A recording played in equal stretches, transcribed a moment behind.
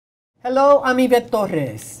Hello, I'm Yvette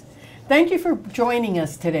Torres. Thank you for joining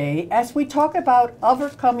us today as we talk about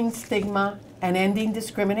overcoming stigma and ending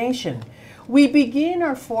discrimination. We begin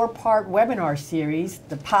our four-part webinar series,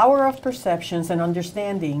 The Power of Perceptions and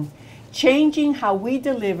Understanding, Changing How We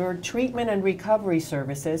Deliver Treatment and Recovery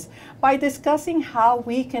Services, by discussing how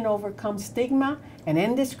we can overcome stigma and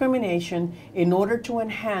end discrimination in order to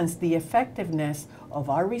enhance the effectiveness of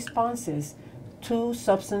our responses to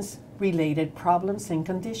substance-related problems and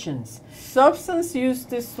conditions. Substance use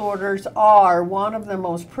disorders are one of the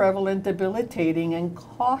most prevalent, debilitating, and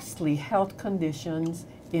costly health conditions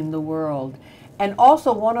in the world, and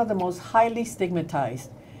also one of the most highly stigmatized.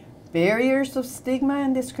 Barriers of stigma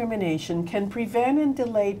and discrimination can prevent and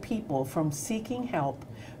delay people from seeking help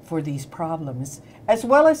for these problems, as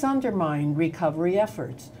well as undermine recovery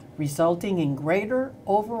efforts, resulting in greater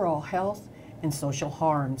overall health and social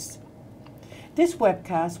harms. This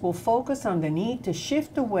webcast will focus on the need to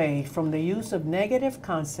shift away from the use of negative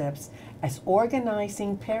concepts as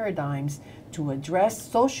organizing paradigms to address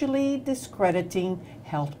socially discrediting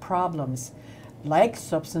health problems, like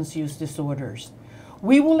substance use disorders.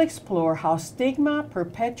 We will explore how stigma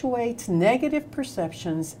perpetuates negative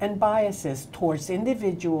perceptions and biases towards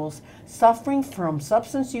individuals suffering from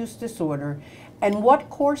substance use disorder and what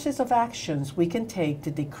courses of actions we can take to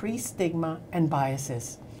decrease stigma and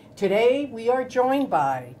biases. Today, we are joined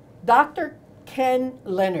by Dr. Ken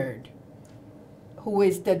Leonard, who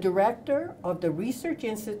is the director of the Research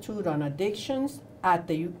Institute on Addictions at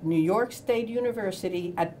the New York State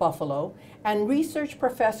University at Buffalo and research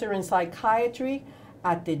professor in psychiatry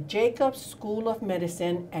at the Jacobs School of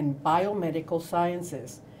Medicine and Biomedical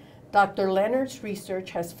Sciences. Dr. Leonard's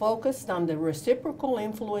research has focused on the reciprocal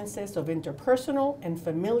influences of interpersonal and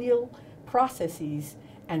familial processes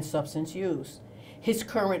and substance use. His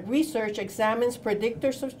current research examines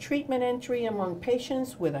predictors of treatment entry among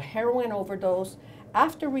patients with a heroin overdose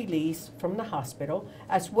after release from the hospital,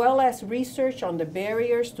 as well as research on the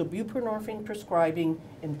barriers to buprenorphine prescribing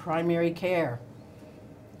in primary care.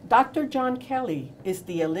 Dr. John Kelly is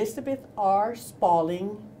the Elizabeth R.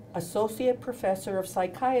 Spaulding Associate Professor of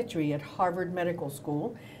Psychiatry at Harvard Medical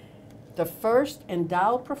School, the first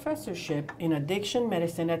endowed professorship in addiction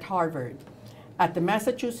medicine at Harvard. At the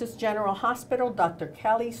Massachusetts General Hospital, Dr.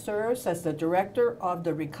 Kelly serves as the director of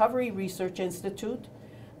the Recovery Research Institute,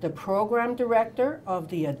 the program director of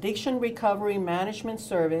the Addiction Recovery Management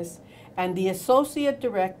Service, and the associate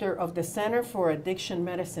director of the Center for Addiction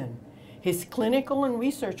Medicine. His clinical and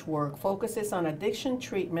research work focuses on addiction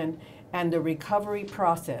treatment and the recovery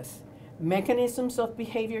process, mechanisms of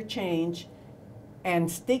behavior change, and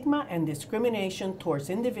stigma and discrimination towards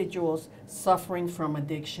individuals suffering from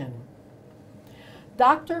addiction.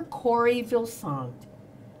 Dr. Corey Vilsant,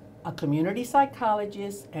 a community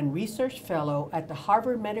psychologist and research fellow at the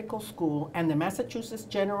Harvard Medical School and the Massachusetts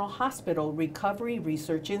General Hospital Recovery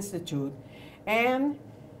Research Institute, and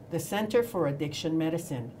the Center for Addiction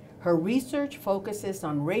Medicine. Her research focuses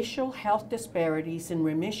on racial health disparities in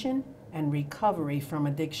remission and recovery from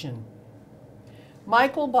addiction.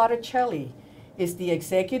 Michael Botticelli is the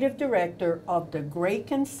executive director of the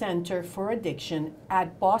Graken Center for Addiction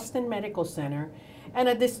at Boston Medical Center and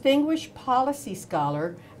a distinguished policy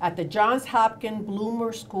scholar at the Johns Hopkins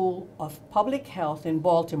Bloomer School of Public Health in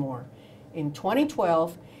Baltimore. In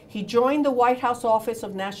 2012, he joined the White House Office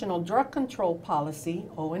of National Drug Control Policy,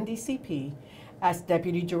 ONDCP, as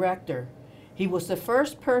deputy director. He was the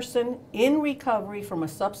first person in recovery from a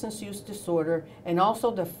substance use disorder and also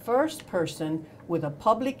the first person with a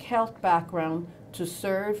public health background to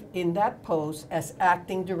serve in that post as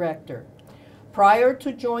acting director. Prior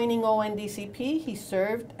to joining ONDCP, he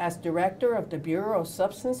served as director of the Bureau of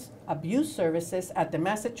Substance Abuse Services at the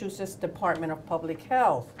Massachusetts Department of Public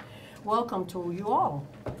Health. Welcome to you all.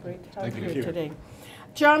 Great to have you here today.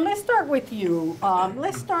 John, let's start with you.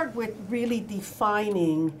 Let's start with really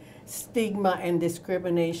defining stigma and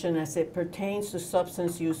discrimination as it pertains to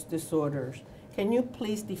substance use disorders. Can you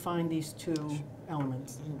please define these two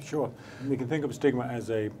elements? Sure. We can think of stigma as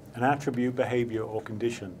an attribute, behavior, or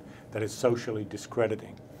condition that is socially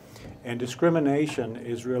discrediting. And discrimination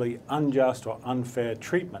is really unjust or unfair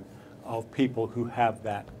treatment of people who have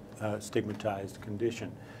that stigmatized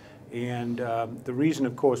condition. And the reason,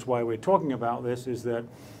 of course, why we're talking about this is that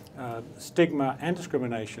stigma and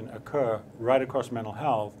discrimination occur right across mental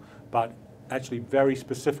health, but actually very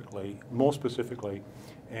specifically, more specifically,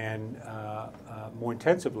 and more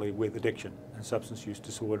intensively with addiction and substance use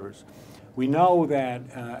disorders. We know that,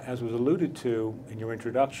 as was alluded to in your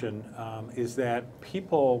introduction, is that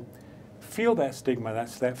people feel that stigma,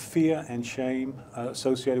 that's that fear and shame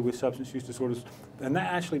associated with substance use disorders, and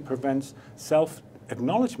that actually prevents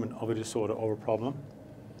acknowledgement of a disorder or a problem,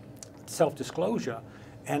 self-disclosure,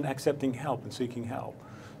 and accepting help and seeking help.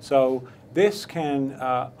 So this can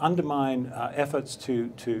undermine efforts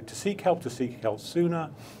to seek help sooner,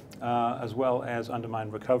 as well as undermine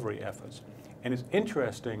recovery efforts. And it's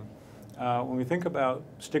interesting, when we think about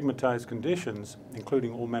stigmatized conditions,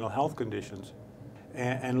 including all mental health conditions,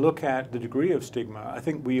 and look at the degree of stigma, I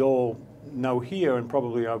think we all know here, and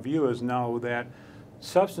probably our viewers know, that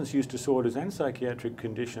substance use disorders and psychiatric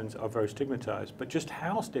conditions are very stigmatized, but just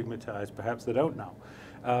how stigmatized, perhaps they don't know.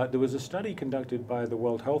 There was a study conducted by the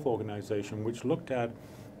World Health Organization which looked at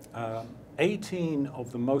 18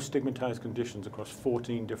 of the most stigmatized conditions across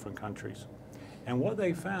 14 different countries. And what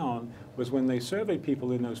they found was, when they surveyed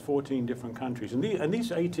people in those 14 different countries, and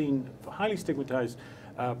these 18 highly stigmatized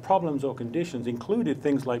problems or conditions included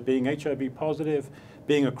things like being HIV positive,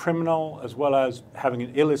 being a criminal, as well as having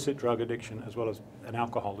an illicit drug addiction, as well as an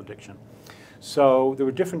alcohol addiction. So there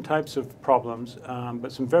were different types of problems,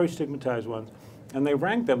 but some very stigmatized ones. And they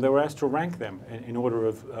ranked them. They were asked to rank them in order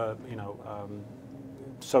of,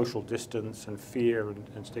 social distance and fear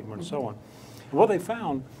and stigma and so on. And what they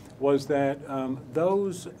found was that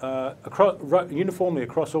those uniformly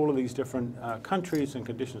across all of these different countries and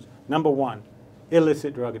conditions, number one,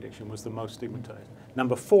 illicit drug addiction was the most stigmatized.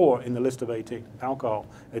 Number 4 in the list of 18, alcohol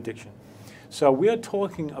addiction. So we are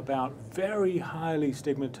talking about very highly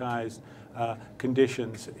stigmatized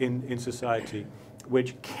conditions in society,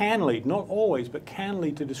 which can lead, not always, but can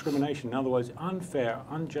lead to discrimination. In other words, unfair,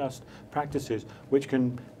 unjust practices, which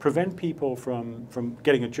can prevent people from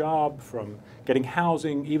getting a job, from getting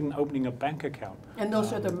housing, even opening a bank account. And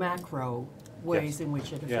those are the macro ways in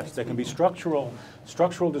which it affects Yes, there can be people.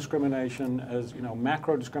 structural discrimination, as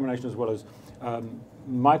macro discrimination, as well as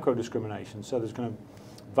micro discrimination. So there's kind of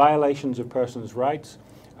violations of persons' rights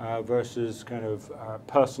versus kind of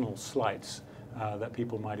personal slights that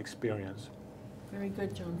people might experience. Very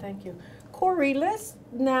good, John. Thank you. Corey, let's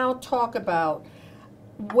now talk about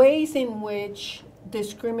ways in which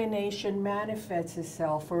discrimination manifests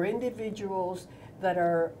itself for individuals that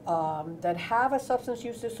are that have a substance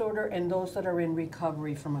use disorder and those that are in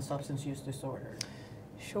recovery from a substance use disorder.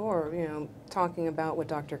 Sure, talking about what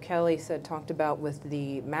Dr. Kelly talked about with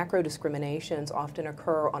the macro discriminations often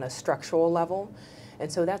occur on a structural level.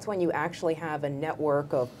 And so that's when you actually have a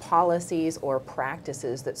network of policies or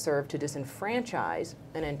practices that serve to disenfranchise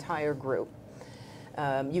an entire group.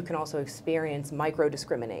 You can also experience micro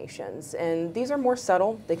discriminations, and these are more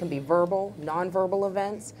subtle. They can be verbal, nonverbal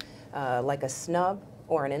events, like a snub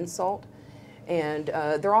or an insult, and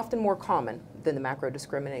they're often more common than the macro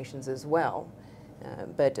discriminations as well.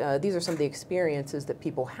 But these are some of the experiences that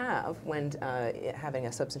people have when having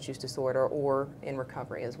a substance use disorder or in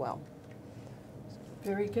recovery as well.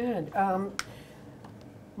 Very good.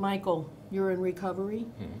 Michael, you're in recovery.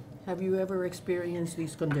 Mm-hmm. Have you ever experienced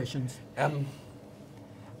these conditions?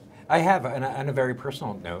 I have, on a very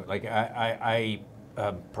personal note. Like I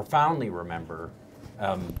profoundly remember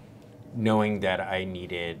knowing that I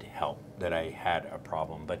needed help, that I had a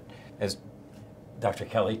problem. But as Dr.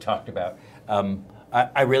 Kelly talked about,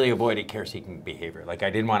 I really avoided care-seeking behavior. Like, I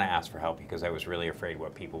didn't want to ask for help because I was really afraid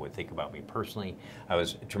what people would think about me personally. I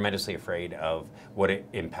was tremendously afraid of what it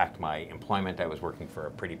impact my employment. I was working for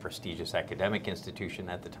a pretty prestigious academic institution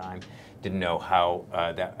at the time. Didn't know how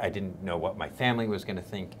I didn't know what my family was going to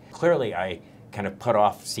think. Clearly, I kind of put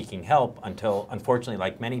off seeking help until, unfortunately,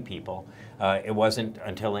 like many people, it wasn't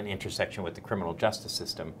until an intersection with the criminal justice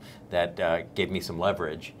system that gave me some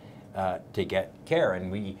leverage to get care.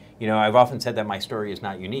 And I've often said that my story is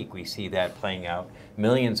not unique. We see that playing out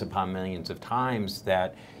millions upon millions of times,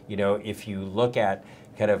 that, if you look at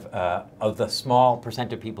kind of the small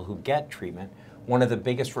percent of people who get treatment, one of the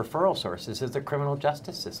biggest referral sources is the criminal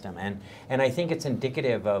justice system. And I think it's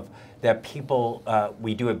indicative of that people,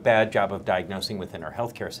 we do a bad job of diagnosing within our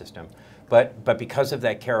healthcare system. But because of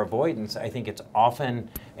that care avoidance, I think it's often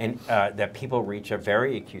that people reach a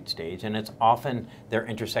very acute stage, and it's often their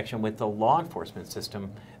intersection with the law enforcement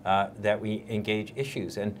system that we engage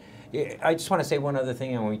issues. And I just want to say one other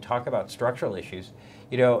thing, and when we talk about structural issues,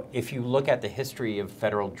 if you look at the history of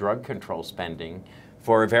federal drug control spending,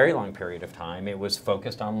 for a very long period of time, it was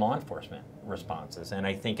focused on law enforcement responses. And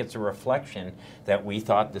I think it's a reflection that we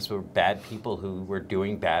thought this were bad people who were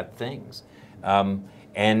doing bad things. And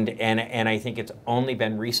I think it's only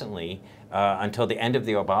been recently, until the end of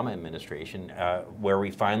the Obama administration, where we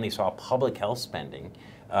finally saw public health spending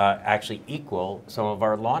actually equal some of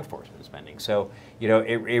our law enforcement spending. So,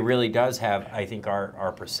 it really does have, I think,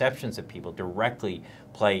 our perceptions of people directly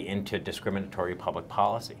play into discriminatory public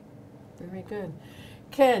policy. Very good.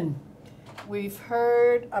 Ken, We've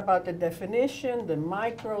heard about the definition, the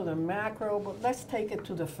micro, the macro, but let's take it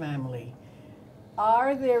to the family.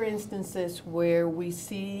 Are there instances where we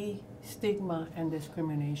see stigma and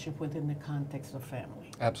discrimination within the context of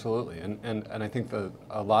family? Absolutely, and I think that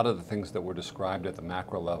a lot of the things that were described at the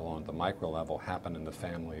macro level and the micro level happen in the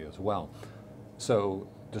family as well. So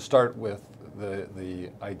to start with the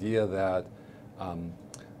idea that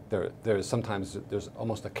there's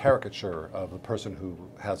almost a caricature of a person who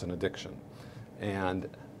has an addiction, and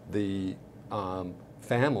the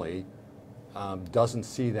family doesn't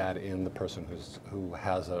see that in the person who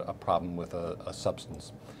has a problem with a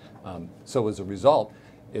substance. So as a result,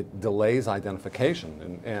 it delays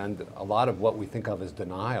identification, and a lot of what we think of as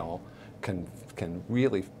denial can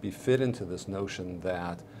really be fit into this notion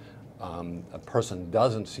that a person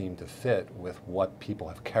doesn't seem to fit with what people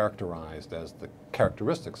have characterized as the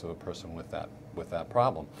characteristics of a person with that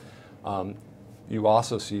problem. You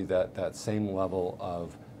also see that same level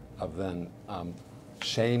of then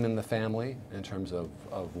shame in the family in terms of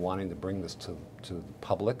wanting to bring this to the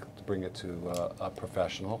public, to bring it to a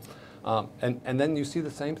professional. And then you see the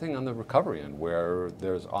same thing on the recovery end, where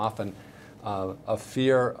there's often a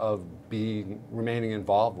fear of remaining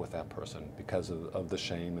involved with that person because of the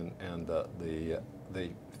shame and the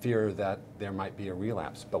fear that there might be a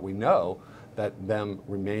relapse. But we know that them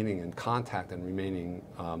remaining in contact and remaining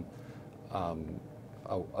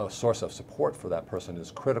a source of support for that person is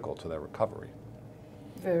critical to their recovery.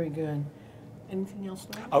 Very good. Anything else?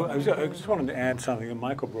 I just wanted to add something that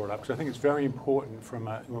Michael brought up, because I think it's very important from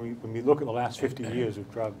when we look at the last 50 years of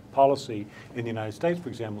drug policy in the United States, for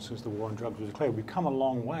example, since the war on drugs was declared. We've come a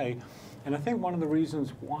long way, and I think one of the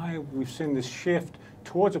reasons why we've seen this shift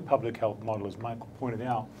towards a public health model, as Michael pointed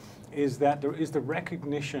out, is that there is the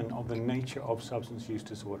recognition of the nature of substance use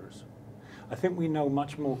disorders. I think we know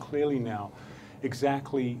much more clearly now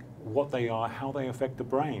exactly what they are, how they affect the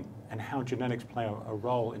brain, and how genetics play a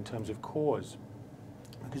role in terms of cause.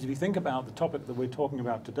 Because if you think about the topic that we're talking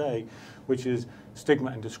about today, which is stigma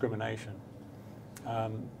and discrimination,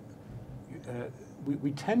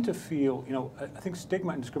 we tend to feel, I think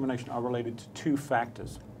stigma and discrimination are related to two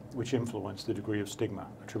factors which influence the degree of stigma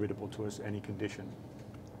attributable to any condition.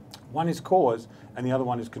 One is cause, and the other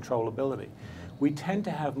one is controllability. We tend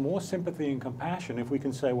to have more sympathy and compassion if we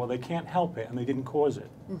can say, well, they can't help it and they didn't cause it.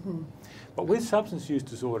 Mm-hmm. But with substance use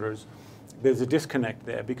disorders, there's a disconnect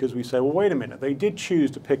there, because we say, well, wait a minute, they did choose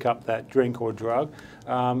to pick up that drink or drug,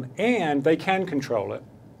 and they can control it.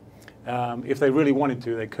 If they really wanted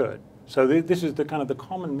to, they could. So this is the kind of the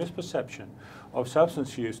common misperception of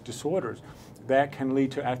substance use disorders that can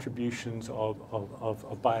lead to attributions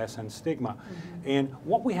of bias and stigma. Mm-hmm. And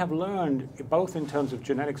what we have learned, both in terms of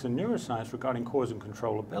genetics and neuroscience regarding cause and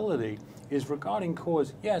controllability, is regarding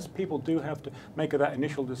cause, yes, people do have to make that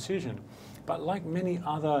initial decision. But like many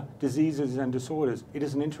other diseases and disorders, it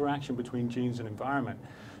is an interaction between genes and environment.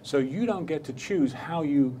 So you don't get to choose how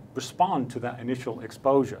you respond to that initial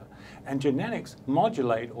exposure. And genetics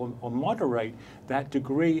modulate or moderate that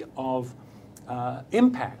degree of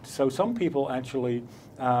impact. So some people actually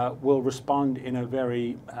will respond in a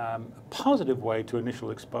very positive way to initial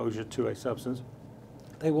exposure to a substance.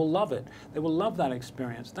 They will love it. They will love that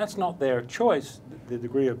experience. That's not their choice, the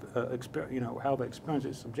degree of how they experience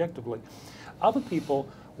it subjectively. Other people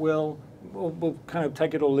will kind of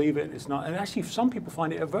take it or leave it. It's not, and actually some people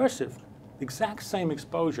find it aversive. Exact same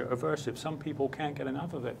exposure, aversive. Some people can't get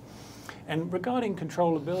enough of it. And regarding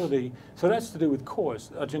controllability, so that's to do with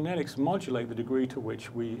cause. Our genetics modulate the degree to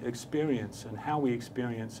which we experience and how we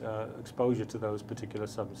experience exposure to those particular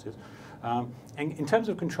substances. And in terms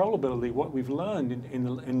of controllability, what we've learned in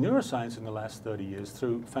neuroscience in the last 30 years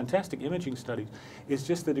through fantastic imaging studies is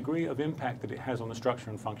just the degree of impact that it has on the structure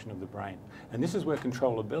and function of the brain. And this is where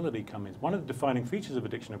controllability comes in. One of the defining features of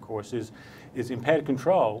addiction, of course, is impaired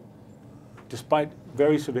control, despite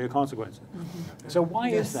very severe consequences. Mm-hmm. So why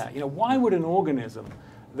is that? Why would an organism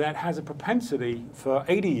that has a propensity for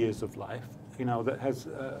 80 years of life, that has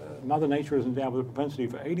Mother Nature is endowed with a propensity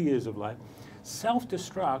for 80 years of life,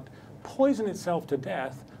 self-destruct, poison itself to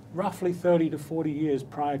death roughly 30 to 40 years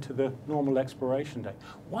prior to the normal expiration date?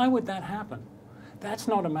 Why would that happen? That's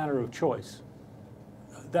not a matter of choice.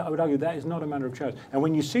 I would argue that is not a matter of choice. And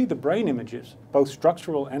when you see the brain images, both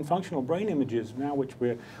structural and functional brain images now, which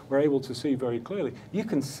we're able to see very clearly, you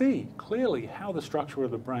can see clearly how the structure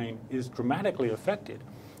of the brain is dramatically affected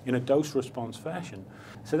in a dose-response fashion.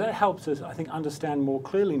 So that helps us, I think, understand more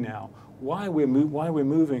clearly now why we're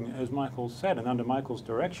moving, as Michael said, and under Michael's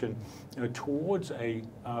direction, towards a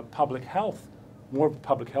public health more of a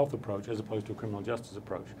public health approach as opposed to a criminal justice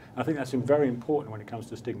approach. And I think that's very important when it comes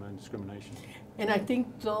to stigma and discrimination. And I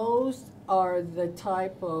think those are the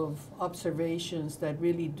type of observations that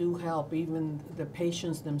really do help even the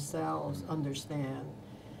patients themselves understand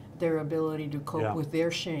their ability to cope Yeah. with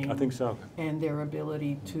their shame. I think so. And their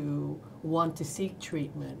ability to want to seek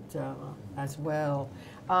treatment as well.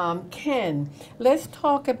 Ken, let's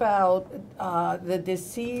talk about the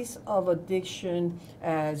disease of addiction,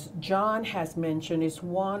 as John has mentioned, is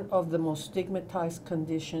one of the most stigmatized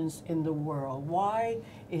conditions in the world. Why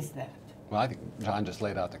is that? Well, I think John just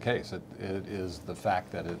laid out the case. It is the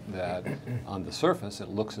fact that that on the surface it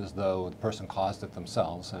looks as though the person caused it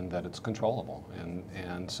themselves and that it's controllable.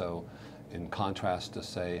 And so, in contrast to,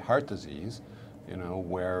 say, heart disease, you know,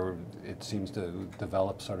 where it seems to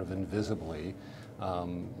develop sort of invisibly,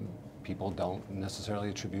 people don't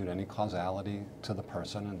necessarily attribute any causality to the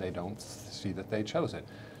person, and they don't see that they chose it.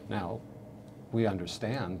 Now, we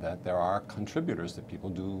understand that there are contributors that people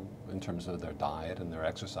do in terms of their diet and their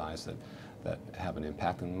exercise that have an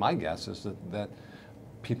impact. And my guess is that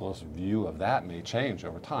people's view of that may change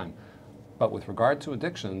over time. But with regard to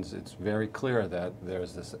addictions, it's very clear that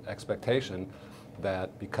there's this expectation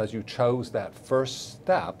that because you chose that first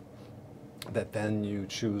step, that then you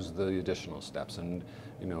choose the additional steps. And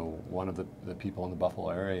you know, one of the people in the Buffalo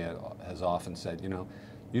area has often said, you know,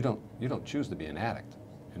 you don't choose to be an addict.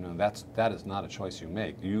 You know, that is not a choice you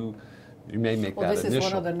make. You may make that initial. Well, this is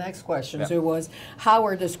one of the next questions. Yeah. It was, how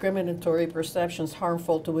are discriminatory perceptions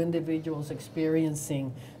harmful to individuals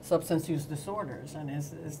experiencing substance use disorders? And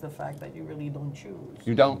is the fact that you really don't choose.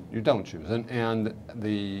 You don't choose. And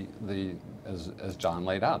as John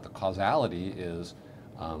laid out, the causality is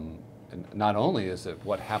not only is it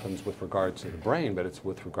what happens with regard to the brain, but it's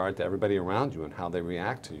with regard to everybody around you and how they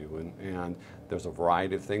react to you. And there's a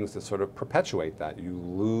variety of things that sort of perpetuate that. You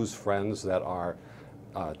lose friends that are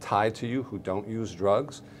tied to you who don't use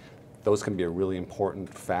drugs. Those can be a really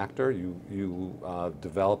important factor. You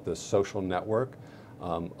develop this social network.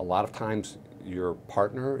 A lot of times your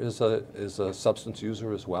partner is a substance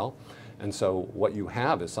user as well. And so what you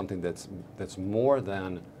have is something that's more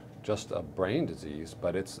than just a brain disease,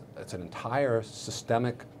 but it's an entire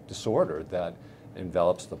systemic disorder that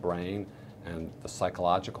envelops the brain and the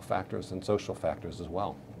psychological factors and social factors as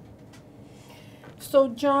well. So,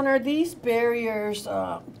 John, are these barriers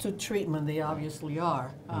to treatment? They obviously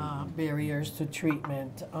are barriers to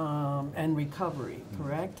treatment and recovery,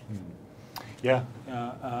 correct? Yeah,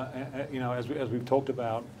 you know, as we've talked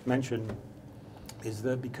about, mentioned, is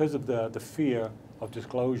that because of the fear of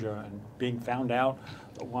disclosure and being found out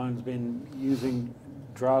that one's been using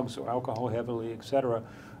drugs or alcohol heavily, etc.,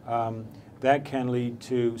 that can lead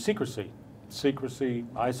to secrecy,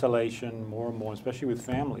 isolation, more and more, especially with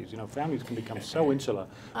families. You know, families can become so insular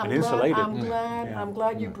and insulated. I'm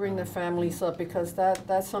glad you bring the families up, because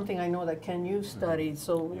that's something I know that Ken, you studied.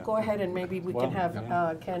 So go ahead and maybe we can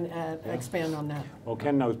have Ken expand on that. Well,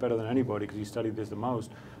 Ken knows better than anybody because he studied this the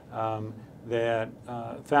most. That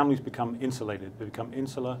families become insulated. They become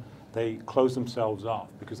insular. They close themselves off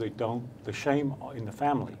because they don't. The shame in the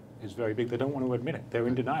family is very big. They don't want to admit it. They're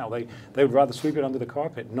in denial. They would rather sweep it under the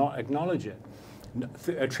carpet, not acknowledge it,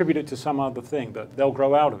 attribute it to some other thing, that they'll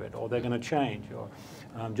grow out of it or they're going to change. Or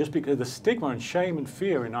just because the stigma and shame and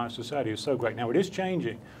fear in our society is so great. Now it is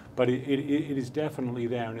changing, but it is definitely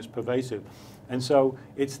there and it's pervasive. And so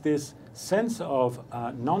it's this sense of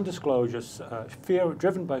non-disclosure, fear,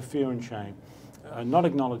 driven by fear and shame, not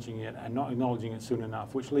acknowledging it and not acknowledging it soon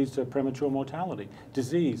enough, which leads to premature mortality,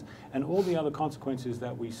 disease, and all the other consequences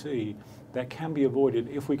that we see that can be avoided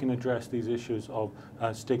if we can address these issues of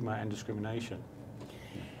stigma and discrimination.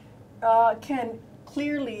 Ken,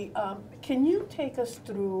 clearly, can you take us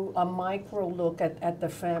through a micro look at the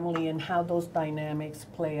family and how those dynamics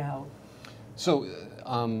play out? So,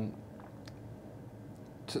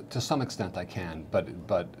 to some extent I can,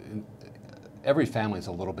 but every family is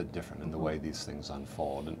a little bit different in the way these things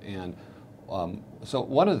unfold. So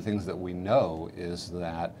one of the things that we know is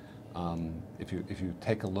that if you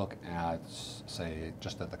take a look at, say,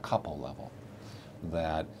 just at the couple level,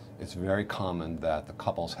 that it's very common that the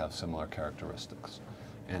couples have similar characteristics,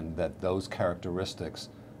 and that those characteristics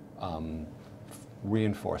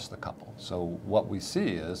reinforce the couple. So what we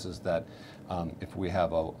see is that if we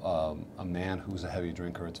have a man who's a heavy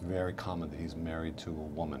drinker, it's very common that he's married to a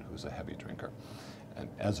woman who's a heavy drinker. And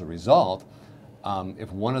as a result,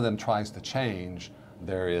 if one of them tries to change,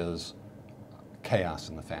 there is chaos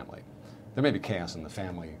in the family. There may be chaos in the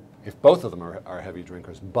family if both of them are heavy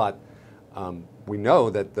drinkers, but we know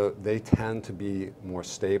that they tend to be more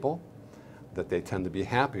stable, that they tend to be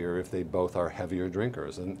happier if they both are heavier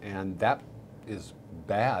drinkers. And that is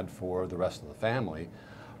bad for the rest of the family,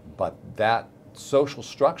 but that social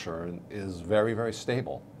structure is very, very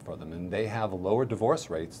stable for them, and they have lower divorce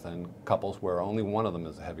rates than couples where only one of them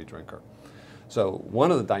is a heavy drinker. So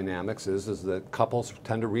one of the dynamics is that couples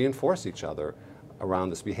tend to reinforce each other around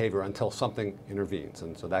this behavior until something intervenes,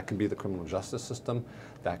 and so that can be the criminal justice system,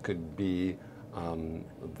 that could be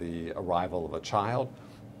the arrival of a child.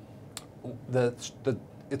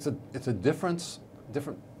 It's a different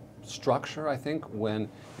structure, I think, when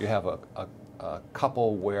you have a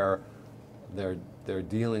couple where they're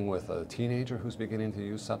dealing with a teenager who's beginning to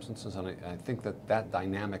use substances, and I think that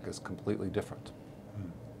dynamic is completely different.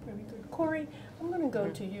 Very good. Corey, I'm going to go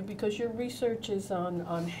to you because your research is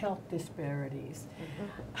on health disparities.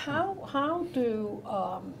 How do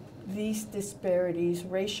these disparities,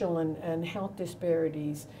 racial and health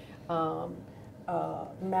disparities,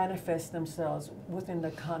 manifest themselves within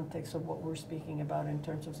the context of what we're speaking about in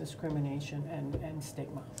terms of discrimination and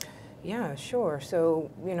stigma? Yeah, sure. So,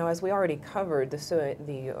 you know, as we already covered,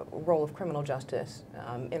 the role of criminal justice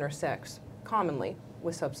intersects commonly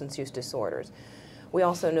with substance use disorders. We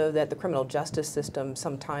also know that the criminal justice system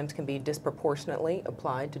sometimes can be disproportionately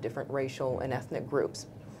applied to different racial and ethnic groups,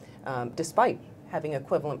 despite having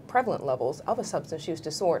equivalent prevalent levels of a substance use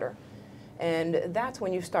disorder. And that's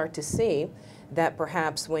when you start to see that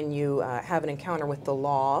perhaps when you have an encounter with the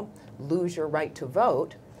law, lose your right to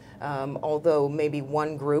vote, although maybe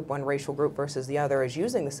one racial group versus the other is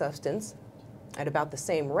using the substance at about the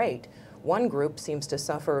same rate, one group seems to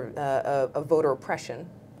suffer a voter oppression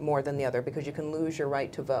more than the other, because you can lose your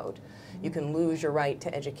right to vote. You can lose your right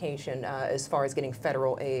to education as far as getting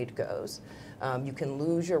federal aid goes. You can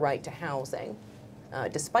lose your right to housing,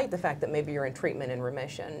 despite the fact that maybe you're in treatment and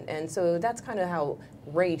remission. And so that's kind of how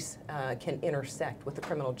race can intersect with the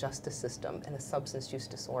criminal justice system and a substance use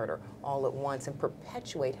disorder all at once and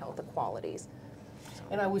perpetuate health inequalities.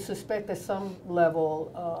 And I would suspect at some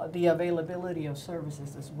level the availability of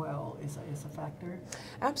services as well is a factor.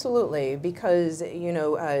 Absolutely, because, you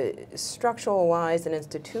know, structural-wise and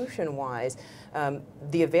institution-wise,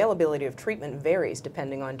 the availability of treatment varies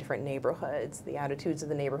depending on different neighborhoods, the attitudes of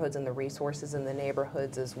the neighborhoods and the resources in the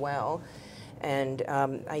neighborhoods as well. And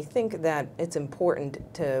I think that it's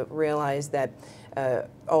important to realize that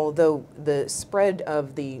although the spread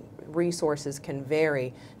of the resources can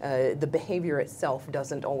vary, the behavior itself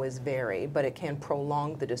doesn't always vary, but it can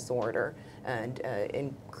prolong the disorder and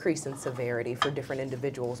increase in severity for different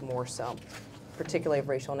individuals more so, particularly of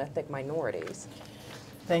racial and ethnic minorities.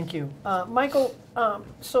 Thank you. Michael,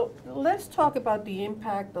 so let's talk about the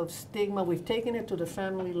impact of stigma. We've taken it to the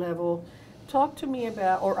family level. Talk to me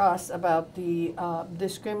about, or us, about the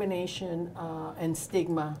discrimination and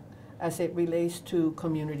stigma as it relates to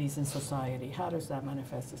communities and society. How does that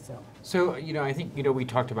manifest itself? So, you know, I think, you know, we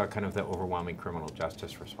talked about kind of the overwhelming criminal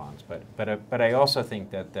justice response, but I also think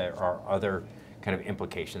that there are other kind of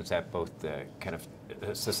implications at both the kind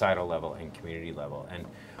of societal level and community level. And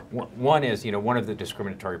one is, you know, one of the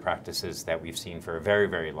discriminatory practices that we've seen for a very,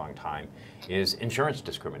 very long time is insurance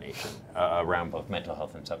discrimination around both mental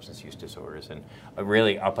health and substance use disorders. And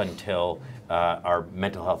really up until our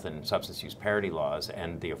mental health and substance use parity laws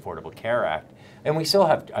and the Affordable Care Act. And we still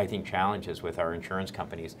have, I think, challenges with our insurance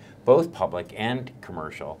companies, both public and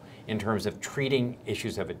commercial, in terms of treating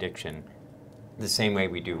issues of addiction the same way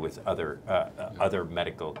we do with other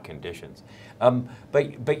medical conditions.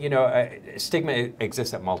 But you know, stigma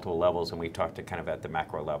exists at multiple levels, and we've talked to kind of at the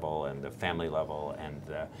macro level and the family level and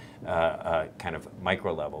the kind of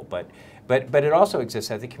micro level. But it also exists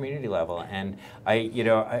at the community level, and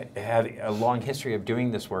I have a long history of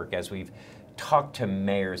doing this work as we've talked to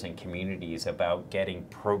mayors and communities about getting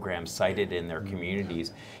programs cited in their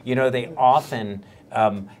communities. You know, they often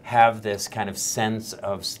have this kind of sense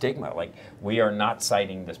of stigma, like, we are not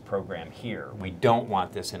citing this program here. We don't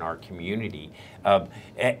want this in our community.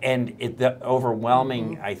 And the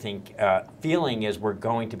overwhelming, I think, feeling is we're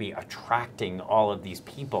going to be attracting all of these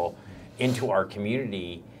people into our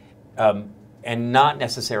community and not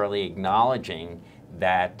necessarily acknowledging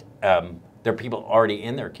that there are people already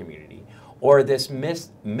in their community. Or this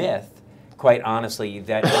myth, quite honestly,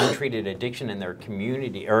 that untreated addiction in their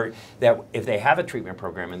community, or that if they have a treatment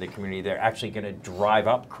program in the community, they're actually going to drive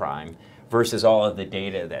up crime, versus all of the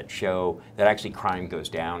data that show that actually crime goes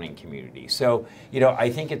down in communities. So, you know, I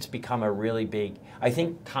think it's become a really big, I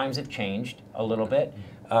think times have changed a little bit,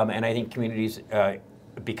 and I think communities,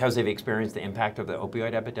 because they've experienced the impact of the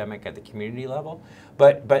opioid epidemic at the community level,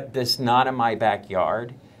 but this not in my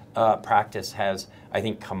backyard practice has, I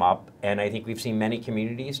think, come up, and I think we've seen many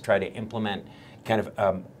communities try to implement kind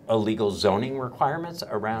of illegal zoning requirements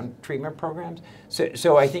around treatment programs.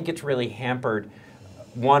 So I think it's really hampered,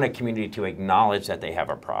 one, a community to acknowledge that they have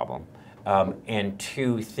a problem, and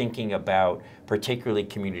two, thinking about particularly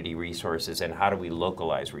community resources and how do we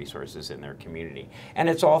localize resources in their community. And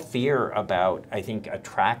it's all fear about, I think,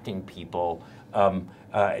 attracting people,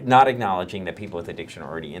 not acknowledging that people with addiction are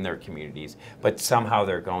already in their communities, but somehow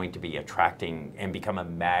they're going to be attracting and become a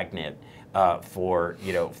magnet for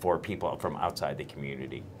people from outside the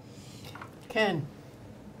community. Ken,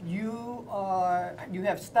 you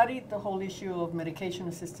have studied the whole issue of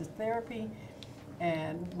medication-assisted therapy,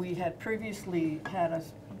 and we had previously had a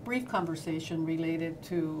brief conversation related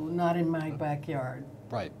to Not in My Backyard.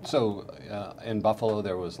 Right. So in Buffalo,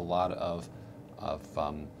 there was a lot of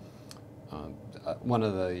one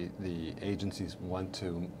of the agencies went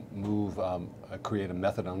to create a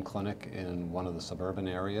methadone clinic in one of the suburban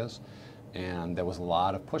areas, and there was a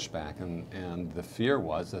lot of pushback, and the fear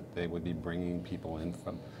was that they would be bringing people in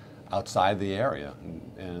from outside the area,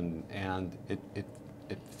 and it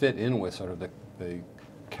fit in with sort of the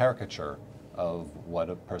caricature of what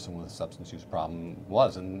a person with a substance use problem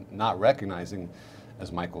was, and not recognizing,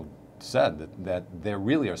 as Michael said, that they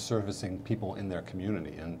really are servicing people in their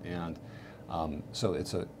community, and so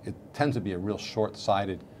it tends to be a real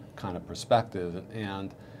short-sighted kind of perspective,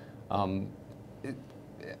 and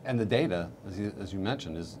the data, as you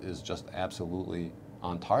mentioned, is just absolutely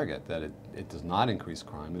on target, that it does not increase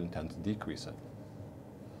crime, and it tends to decrease it.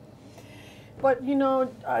 But you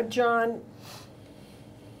know, John,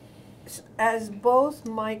 as both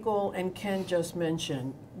Michael and Ken just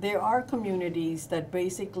mentioned, there are communities that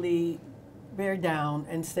basically bear down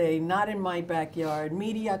and say, not in my backyard,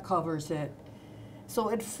 media covers it. So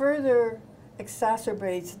it further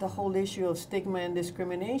exacerbates the whole issue of stigma and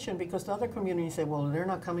discrimination, because the other communities say, well, they're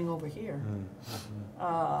not coming over here.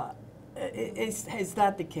 Is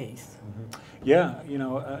that the case? Yeah,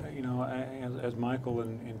 as Michael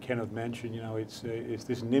and Kenneth mentioned, it's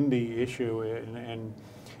this NIMBY issue, and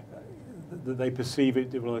they perceive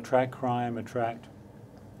it will attract crime, attract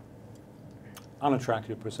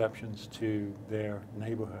unattractive perceptions to their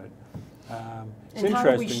neighborhood. It's and how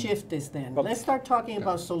do we interesting. shift this then? Well, let's start talking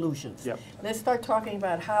about solutions. Yep. Let's start talking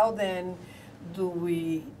about how then do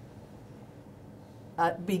we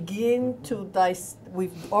begin to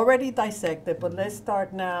we've already dissected, but let's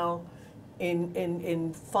start now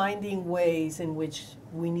in finding ways in which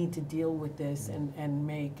we need to deal with this and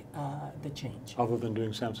make the change. Other than doing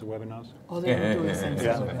SAMHSA webinars? Other than doing SAMHSA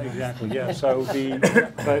Yeah, webinars. exactly. Yeah. So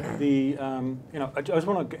I just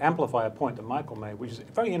want to amplify a point that Michael made, which is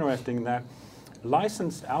very interesting, that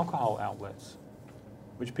licensed alcohol outlets,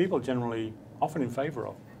 which people are generally often in favor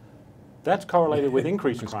of, that's correlated with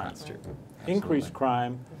increased crime. Increased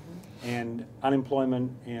crime and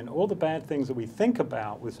unemployment and all the bad things that we think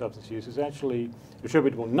about with substance use is actually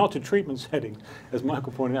attributable not to treatment settings, as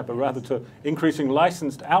Michael pointed out, but rather to increasing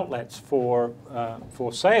licensed outlets for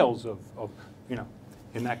sales of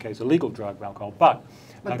in that case, illegal drug, alcohol. But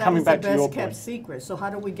that coming is back the to your best kept point, secret. So how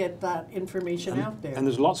do we get that information out there? and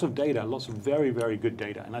there's lots of data, lots of very, very good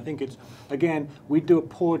data. And I think it's, again, we do a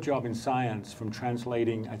poor job in science from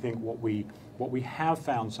translating, I think, what we have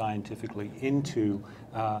found scientifically into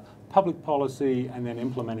public policy and then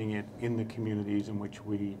implementing it in the communities in which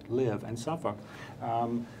we live and suffer,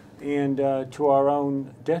 and to our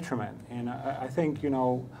own detriment. And I think,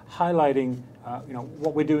 highlighting,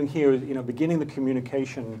 what we're doing here is, beginning the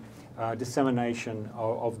communication, dissemination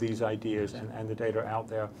of these ideas and the data out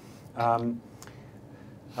there.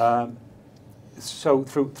 So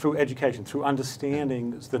through education, through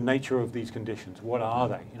understanding the nature of these conditions, what are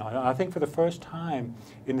they? I think for the first time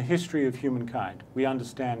in the history of humankind, we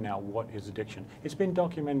understand now what is addiction. It's been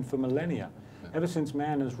documented for millennia. Ever since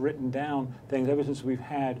man has written down things, ever since we've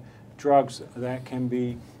had drugs that can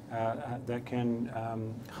be hijack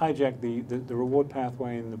the reward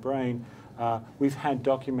pathway in the brain, we've had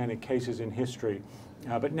documented cases in history.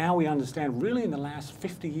 But now we understand, really in the last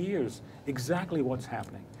 50 years, exactly what's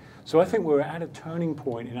happening. So I think we're at a turning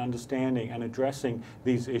point in understanding and addressing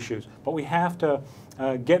these issues. But we have to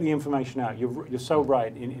get the information out. You're so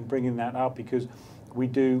right in bringing that up, because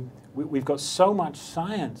we've got so much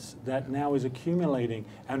science that now is accumulating.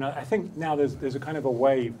 And I think now there's a kind of a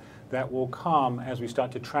wave that will come as we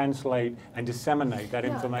start to translate and disseminate that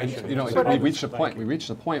information. We reached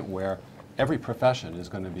a point where every profession is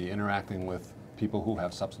going to be interacting with people who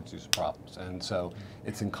have substance use problems, and so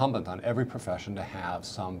it's incumbent on every profession to have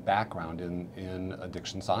some background in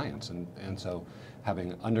addiction science, and so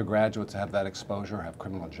having undergraduates have that exposure, have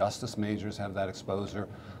criminal justice majors have that exposure,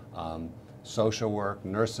 social work,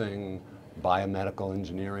 nursing, biomedical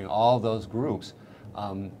engineering, all those groups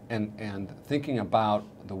and thinking about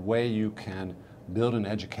the way you can build an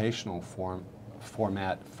educational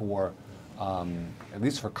format for, at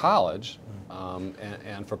least for college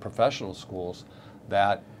and for professional schools,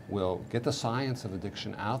 that will get the science of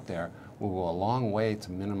addiction out there, will go a long way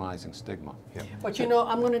to minimizing stigma. Yeah. But you know,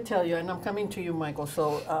 I'm going to tell you, and I'm coming to you, Michael,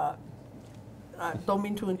 so I don't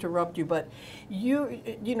mean to interrupt you, but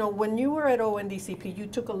you know, when you were at ONDCP, you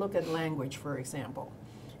took a look at language, for example.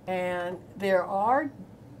 And there are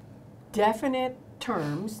definite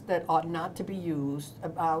terms that ought not to be used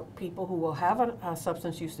about people who will have a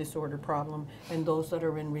substance use disorder problem and those that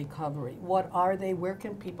are in recovery. What are they? Where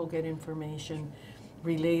can people get information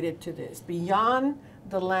related to this? Beyond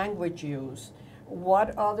the language use,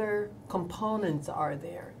 what other components are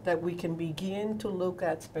there that we can begin to look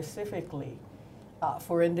at specifically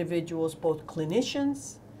for individuals, both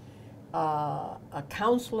clinicians,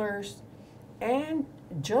 counselors, and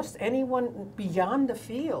just anyone beyond the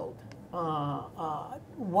field?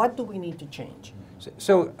 What do we need to change?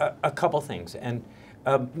 So a couple things, and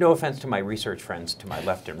no offense to my research friends to my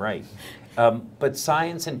left and right, but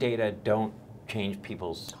science and data don't change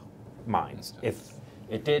people's minds. If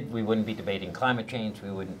it did, we wouldn't be debating climate change,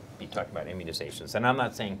 we wouldn't be talking about immunizations. And I'm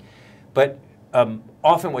not saying, but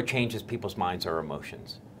often what changes people's minds are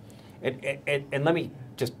emotions. And let me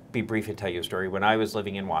just be brief and tell you a story. When I was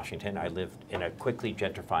living in Washington, I lived in a quickly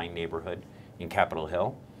gentrifying neighborhood in Capitol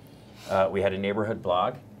Hill. We had a neighborhood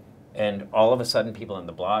blog, and all of a sudden people in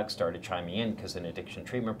the blog started chiming in because an addiction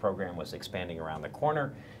treatment program was expanding around the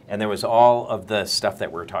corner, and there was all of the stuff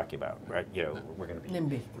that we're talking about, right? You know, we're going to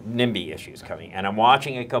be NIMBY issues coming, and I'm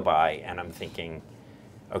watching it go by, and I'm thinking,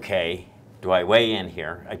 okay, do I weigh in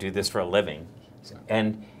here? I do this for a living,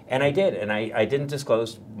 and I did, and I didn't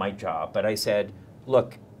disclose my job, but I said,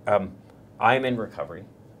 look, I'm in recovery.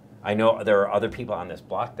 I know there are other people on this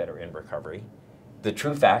block that are in recovery. The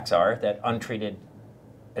true facts are that untreated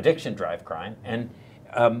addiction drive crime, and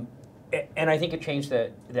I think it changed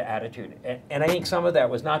the attitude. And I think some of that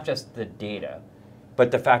was not just the data,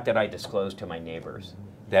 but the fact that I disclosed to my neighbors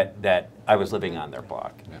that I was living on their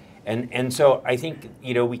block. Yeah. And so I think,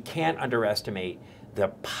 you know, we can't underestimate the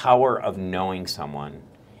power of knowing someone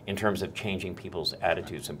in terms of changing people's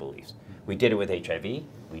attitudes and beliefs. We did it with HIV.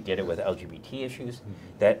 We did it with LGBT issues.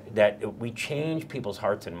 That we change people's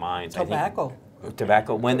hearts and minds. Tobacco.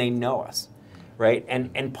 Tobacco when they know us, right?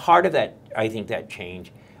 And part of that, I think, that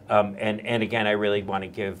change. And again, I really want to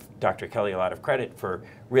give Dr. Kelly a lot of credit for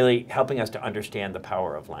really helping us to understand the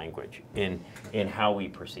power of language in how we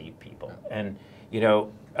perceive people. And you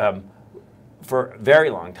know, for a very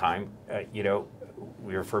long time, you know,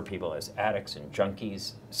 we refer people as addicts and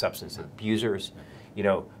junkies, substance abusers. You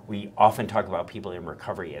know, we often talk about people in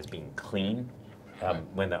recovery as being clean,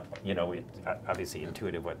 when the, you know, it's obviously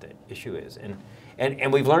intuitive what the issue is.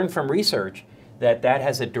 And we've learned from research that that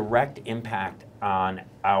has a direct impact on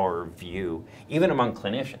our view, even among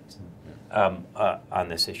clinicians, on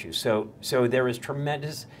this issue. So there is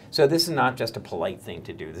tremendous, so this is not just a polite thing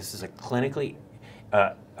to do. This is a clinically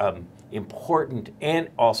important, and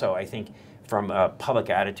also I think from a public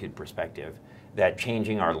attitude perspective, that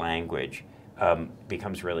changing our language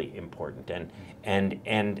becomes really important.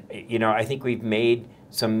 And you know, I think we've made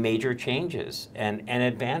some major changes and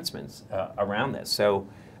advancements around this. So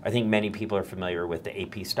I think many people are familiar with the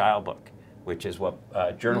AP style book, which is what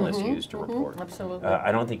journalists use to report. Absolutely.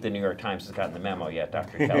 I don't think the New York Times has gotten the memo yet,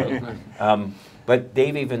 Dr. Kelly. But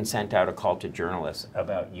they've even sent out a call to journalists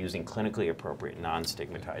about using clinically appropriate,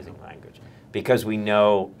 non-stigmatizing language, because we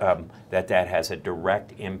know that has a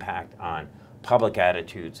direct impact on public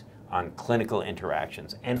attitudes, on clinical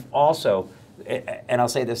interactions, and also, and I'll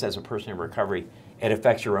say this as a person in recovery, it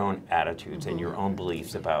affects your own attitudes and your own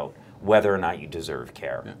beliefs about whether or not you deserve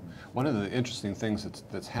care. Yeah. One of the interesting things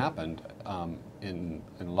that's happened in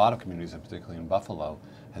a lot of communities, and particularly in Buffalo,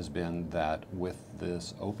 has been that with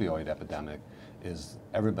this opioid epidemic, is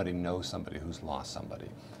everybody knows somebody who's lost somebody.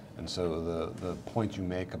 And so the point you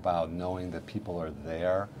make about knowing that people are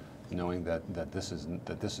there, knowing that this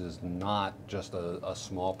is not just a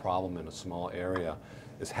small problem in a small area,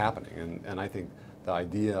 is happening. And I think the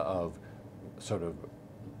idea of sort of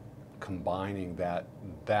combining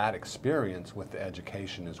that experience with the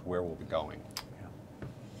education is where we'll be going.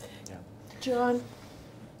 Yeah. John,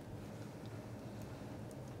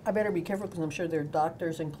 I better be careful because I'm sure there are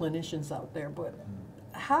doctors and clinicians out there, but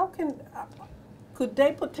how could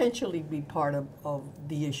they potentially be part of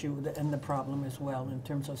the issue and the problem as well in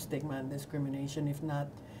terms of stigma and discrimination, if not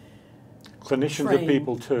Clinicians trained? are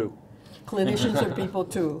people too. Clinicians are people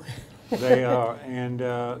too. They are, and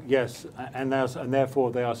yes, and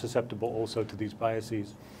therefore they are susceptible also to these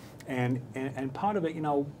biases. And part of it, you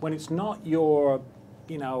know, when it's not your,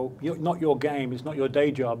 you know, not your game, it's not your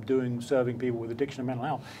day job serving people with addiction and mental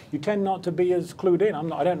health, you tend not to be as clued in.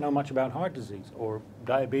 I don't know much about heart disease or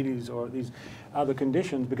diabetes or these other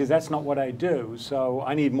conditions because that's not what I do. So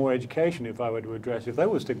I need more education if I were to address if they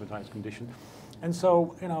were a stigmatized condition. And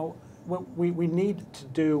so, you know, we need to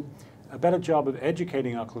do a better job of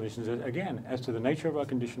educating our clinicians, again, as to the nature of our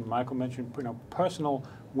condition. Michael mentioned, you know, personal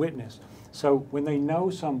witness. So when they know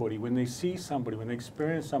somebody, when they see somebody, when they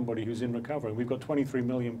experience somebody who's in recovery, we've got 23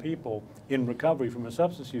 million people in recovery from a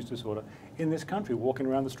substance use disorder in this country walking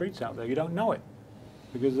around the streets out there. You don't know it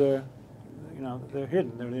because they're, you know, they're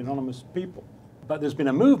hidden, they're anonymous people. But there's been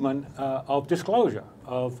a movement of disclosure,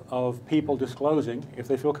 of people disclosing, if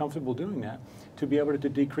they feel comfortable doing that, to be able to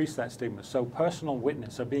decrease that stigma. So personal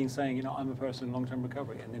witness, so saying, you know, I'm a person in long-term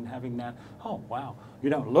recovery, and then having that, oh, wow, you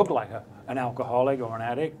don't look like an alcoholic or an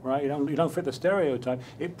addict, right? You don't fit the stereotype.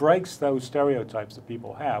 It breaks those stereotypes that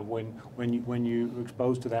people have when you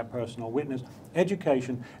exposed to that personal witness.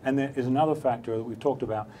 Education, and there is another factor that we've talked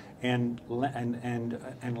about, and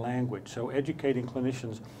language. So educating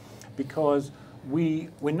clinicians, because we're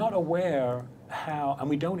not aware how, and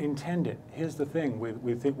we don't intend it. Here's the thing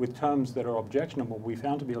with terms that are objectionable, we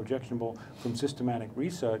found to be objectionable from systematic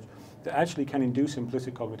research, that actually can induce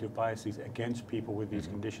implicit cognitive biases against people with these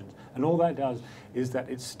conditions. And all that does is that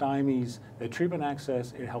it stymies their treatment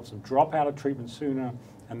access, it helps them drop out of treatment sooner,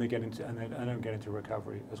 and they don't get into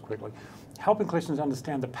recovery as quickly. Helping clinicians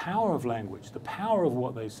understand the power of language, the power of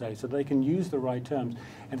what they say, so they can use the right terms.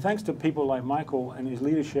 And thanks to people like Michael and his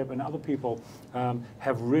leadership and other people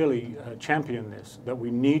have really championed this, that we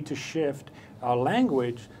need to shift our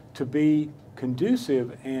language to be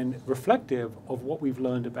conducive and reflective of what we've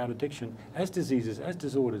learned about addiction as diseases, as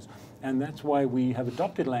disorders. And that's why we have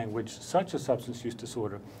adopted language such as substance use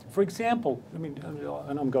disorder. For example, I mean,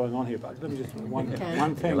 and I'm going on here, but let me just one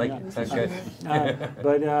thing. That's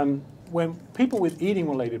good. When people with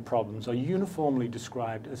eating-related problems are uniformly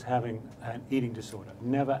described as having an eating disorder,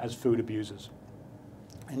 never as food abusers.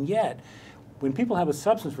 And yet, when people have a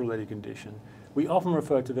substance-related condition, we often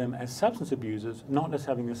refer to them as substance abusers, not as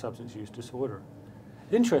having a substance use disorder.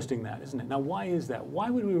 Interesting that, isn't it? Now, why is that? Why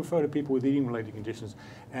would we refer to people with eating-related conditions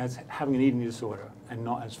as having an eating disorder and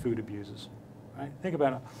not as food abusers? Right? Think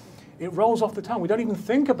about it. It rolls off the tongue. We don't even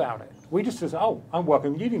think about it. We just say, oh, I'm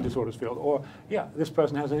working in the eating disorders field, or yeah, this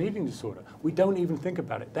person has an eating disorder. We don't even think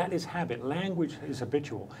about it. That is habit. Language is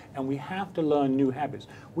habitual, and we have to learn new habits.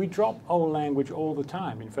 We drop old language all the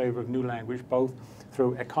time in favor of new language, both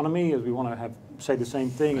through economy, as we want to say the same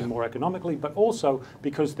thing and more economically, but also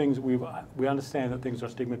because we understand that things are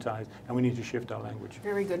stigmatized and we need to shift our language.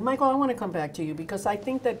 Very good. Michael, I want to come back to you because I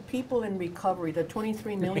think that people in recovery, the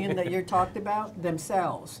 23 million that you're talked about,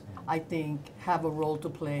 themselves, I think, have a role to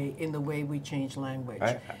play in the way we change language.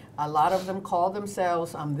 A lot of them call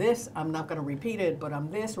themselves, I'm this, I'm not going to repeat it, but I'm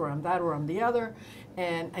this, or I'm that, or I'm the other.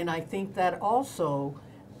 And I think that also,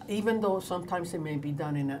 even though sometimes it may be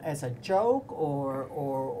done as a joke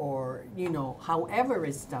or you know, however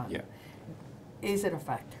it's done, is it a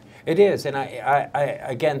factor? It is, and I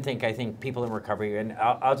again think people in recovery, and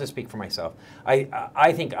I'll just speak for myself.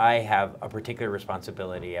 I think I have a particular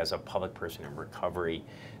responsibility as a public person in recovery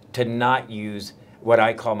to not use what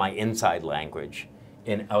I call my inside language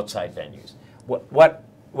in outside venues. What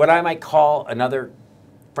I might call another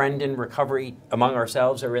friend in recovery among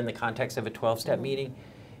ourselves or in the context of a 12-step meeting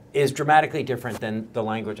is dramatically different than the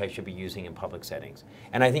language I should be using in public settings.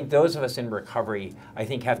 And I think those of us in recovery, I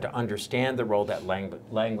think, have to understand the role that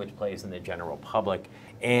language plays in the general public,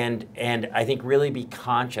 and I think really be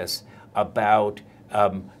conscious about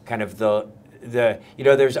kind of the you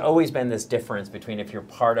know, there's always been this difference between if you're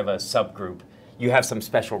part of a subgroup, you have some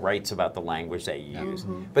special rights about the language that you use,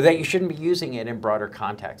 but that you shouldn't be using it in broader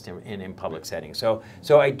context in public settings. So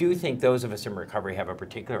I do think those of us in recovery have a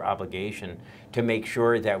particular obligation to make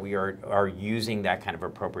sure that we are using that kind of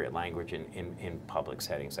appropriate language in public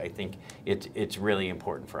settings. I think it's really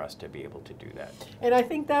important for us to be able to do that. And I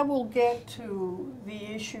think that will get to the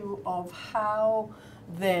issue of how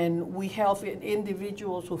then we help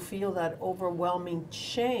individuals who feel that overwhelming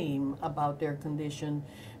shame about their condition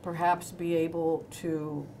perhaps be able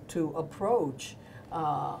to approach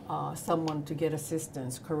someone to get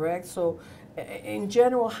assistance, correct? So in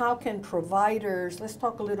general, how can providers, let's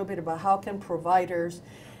talk a little bit about how can providers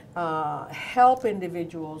help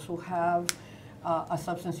individuals who have a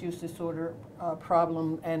substance use disorder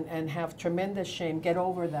problem and have tremendous shame get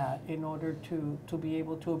over that in order to be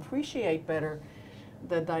able to appreciate better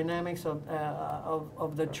the dynamics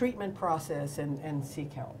of the treatment process and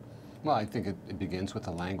seek help? Well, I think it begins with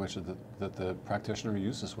the language that the practitioner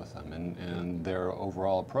uses with them and their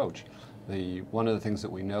overall approach. One of the things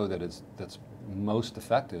that we know that's most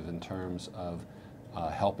effective in terms of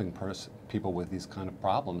helping people with these kind of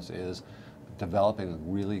problems is developing a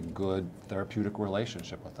really good therapeutic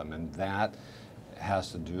relationship with them, and that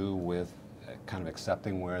has to do with kind of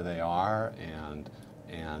accepting where they are and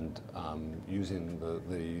using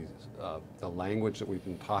the language that we've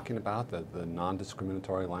been talking about, the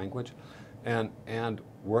non-discriminatory language, and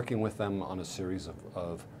working with them on a series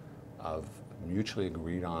of mutually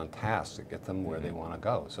agreed on tasks to get them where they want to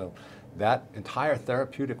go. So that entire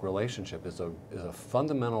therapeutic relationship is a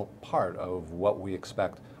fundamental part of what we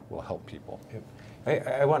expect will help people.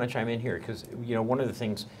 I want to chime in here because one of the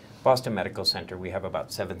things, Boston Medical Center, we have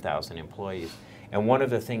about 7,000 employees, and one of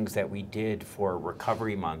the things that we did for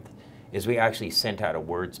Recovery Month is we actually sent out a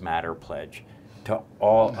Words Matter pledge to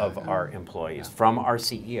all of our employees from our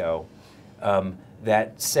CEO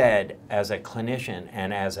that said, as a clinician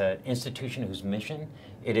and as an institution whose mission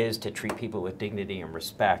it is to treat people with dignity and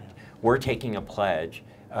respect, we're taking a pledge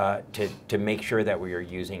to make sure that we are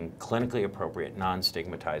using clinically appropriate,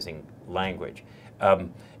 non-stigmatizing language.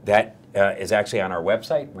 That is actually on our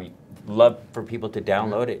website. We love for people to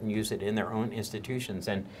download it and use it in their own institutions.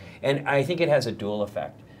 And I think it has a dual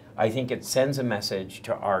effect. I think it sends a message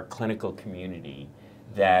to our clinical community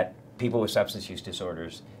that people with substance use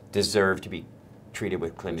disorders deserve to be treated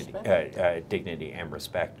with dignity and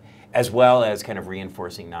respect, as well as kind of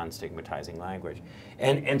reinforcing non-stigmatizing language.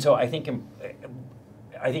 And so I think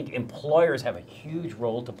employers have a huge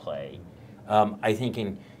role to play. I think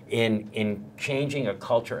in changing a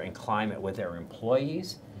culture and climate with their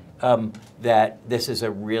employees, that this is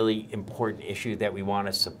a really important issue that we want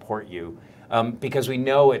to support you, because we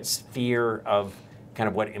know it's fear of kind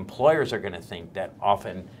of what employers are going to think that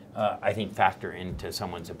often, I think, factor into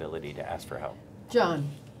someone's ability to ask for help. John,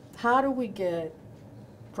 how do we get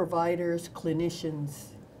providers, clinicians,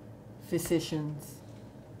 physicians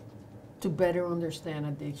to better understand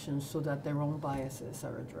addictions so that their own biases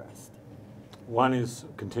are addressed? One is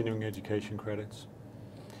continuing education credits.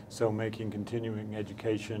 So making continuing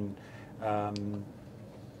education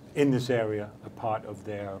in this area a part of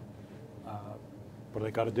their what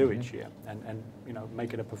they got to do each year, and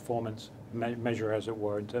make it a performance measure, as it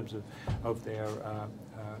were, in terms of their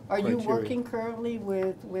Are you criteria. working currently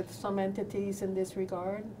with some entities in this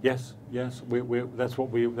regard? Yes, yes. That's what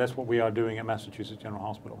we are doing at Massachusetts General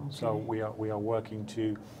Hospital. Okay. So we are working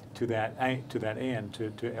to that end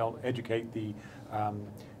to educate the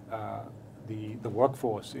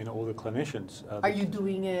workforce, all the clinicians. Are you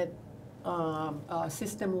doing it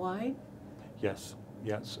system-wide? Yes,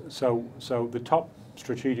 yes. So the top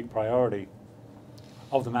strategic priority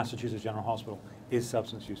of the Massachusetts General Hospital is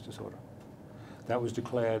substance use disorder. That was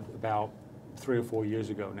declared about 3 or 4 years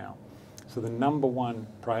ago now. So the number one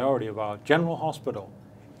priority of our general hospital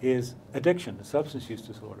is addiction, substance use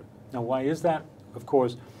disorder. Now, why is that? Of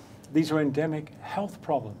course, these are endemic health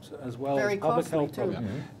problems as well as public health problems.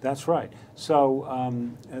 Mm-hmm. That's right. So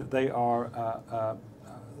they are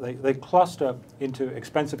they cluster into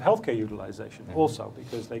expensive healthcare utilization also,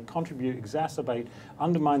 because they contribute, exacerbate,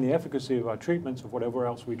 undermine the efficacy of our treatments, of whatever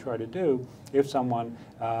else we try to do if someone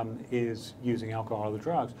is using alcohol or other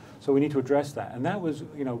drugs. So we need to address that. And that was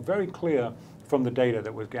very clear from the data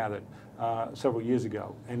that was gathered several years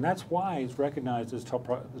ago. And that's why it's recognized as the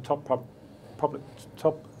top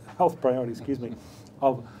health priority,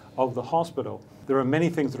 of the hospital. There are many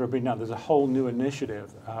things that are being done. There's a whole new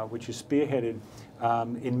initiative which is spearheaded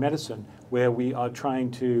in medicine, where we are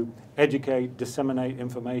trying to educate, disseminate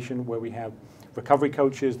information, where we have recovery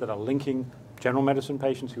coaches that are linking general medicine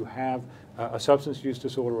patients who have a substance use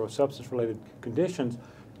disorder or substance-related conditions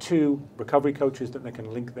to recovery coaches that they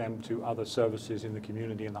can link them to other services in the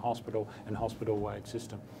community, in the hospital, and hospital-wide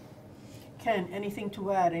system. Ken, anything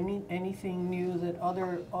to add? Anything new that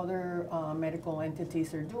other medical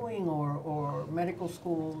entities are doing, or medical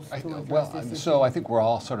schools to address this issue? So I think we're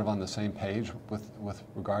all sort of on the same page with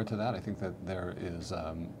regard to that. I think that there is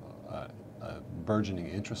a burgeoning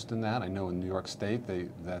interest in that. I know in New York State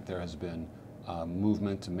that there has been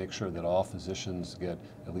movement to make sure that all physicians get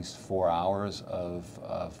at least 4 hours of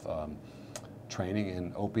training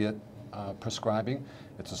in opiate prescribing.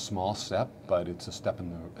 It's a small step, but it's a step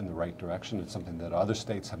in the right direction. It's something that other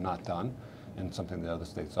states have not done, and something that other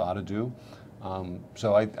states ought to do.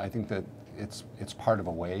 So I think that it's part of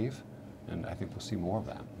a wave, and I think we'll see more of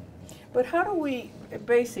that. But how do we,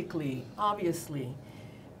 basically, obviously,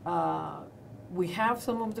 we have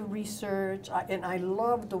some of the research, and I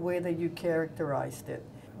love the way that you characterized it.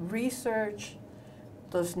 Research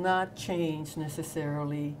does not change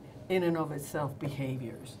necessarily in and of itself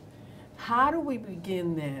behaviors. How do we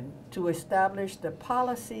begin then to establish the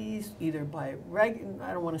policies, either by I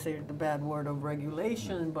don't want to say the bad word of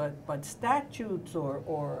regulation, but statutes,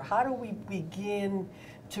 or how do we begin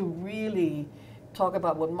to really talk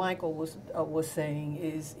about what Michael was saying,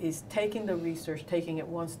 is taking the research, taking it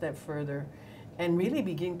one step further, and really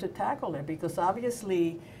begin to tackle it? Because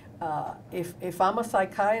obviously, if I'm a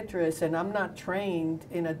psychiatrist and I'm not trained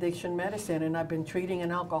in addiction medicine, and I've been treating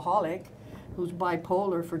an alcoholic who's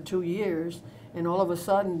bipolar for 2 years, and all of a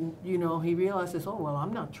sudden, you know, he realizes, oh, well,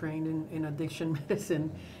 I'm not trained in addiction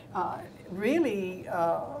medicine, really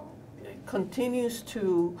continues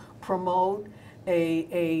to promote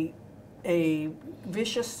a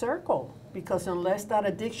vicious circle, because unless that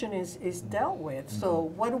addiction is dealt with.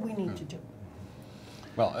 So what do we need to do?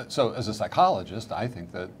 Well, so as a psychologist, I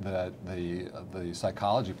think that the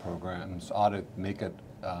psychology programs ought to make it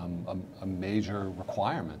a major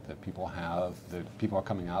requirement that people are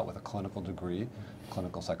coming out with a clinical degree,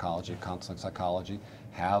 clinical psychology, counseling psychology,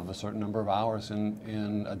 have a certain number of hours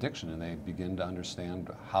in addiction, and they begin to understand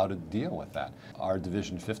how to deal with that. Our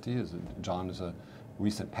Division 50, John is a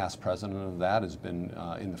recent past president of that, has been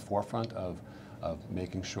in the forefront of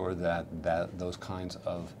making sure that those kinds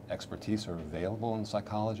of expertise are available in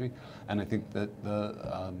psychology, and I think that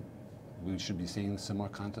we should be seeing similar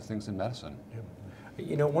kinds of things in medicine. Yep.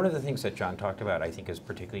 You know, one of the things that John talked about, I think, is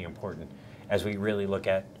particularly important as we really look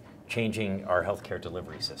at changing our healthcare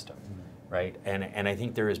delivery system, right? And I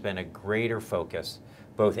think there has been a greater focus.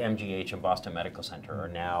 Both MGH and Boston Medical Center are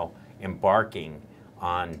now embarking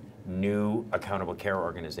on new accountable care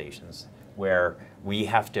organizations where we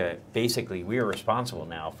have to, basically, we are responsible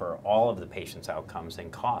now for all of the patient's outcomes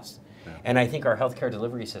and costs. Yeah. And I think our healthcare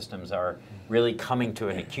delivery systems are really coming to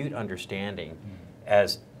an acute understanding,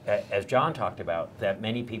 as John talked about, that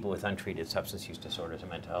many people with untreated substance use disorders and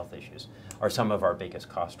mental health issues are some of our biggest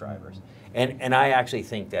cost drivers. And I actually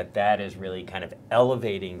think that that is really kind of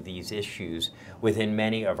elevating these issues within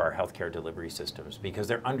many of our healthcare delivery systems, because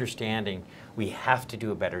they're understanding we have to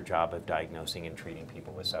do a better job of diagnosing and treating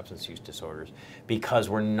people with substance use disorders, because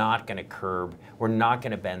we're not going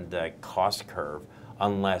to bend the cost curve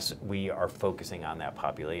unless we are focusing on that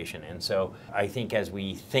population. And so I think as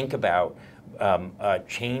we think about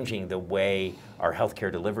changing the way our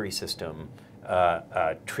healthcare delivery system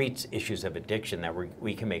treats issues of addiction, that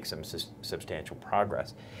we can make some substantial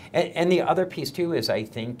progress. And the other piece too is, I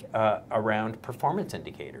think, around performance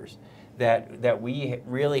indicators, that we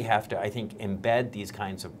really have to, I think, embed these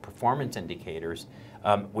kinds of performance indicators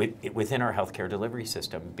within our healthcare delivery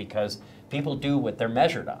system, because people do what they're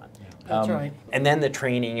measured on. That's right. And then the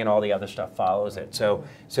training and all the other stuff follows it. So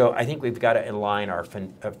I think we've got to align our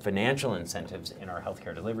financial incentives in our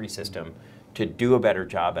healthcare delivery system to do a better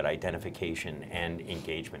job at identification and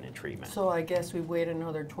engagement and treatment. So I guess we wait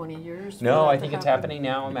another 20 years? No, I think it's happening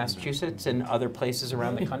now in Massachusetts and other places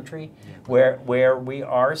around the country where we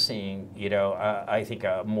are seeing, you know, I think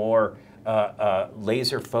a more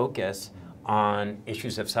laser focus on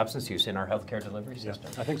issues of substance use in our healthcare delivery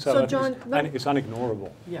system. I think so. So John, it's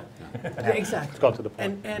unignorable. Yeah, exactly. It's got to the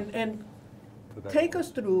point. And take us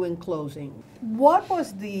through in closing. What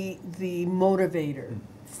was the motivator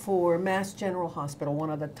for Mass General Hospital, one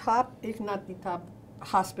of the top, if not the top,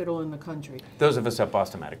 hospital in the country? Those of us at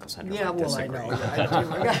Boston Medical Center. Yeah, well, I know.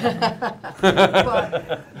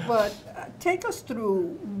 but take us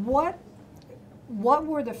through what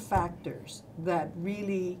were the factors that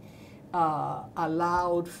really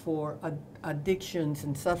allowed for addictions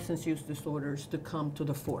and substance use disorders to come to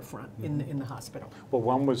the forefront in the hospital? Well,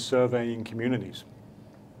 one was surveying communities.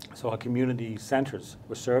 So our community centers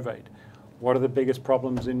were surveyed. What are the biggest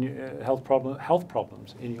problems in health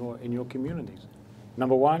problems in your communities?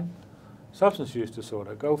 Number one, substance use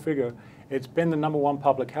disorder. Go figure. It's been the number one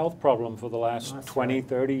public health problem for the last 20,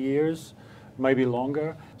 30 years, maybe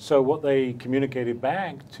longer. So what they communicated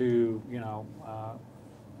back to, you know,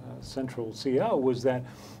 Central CEO was that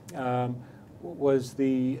was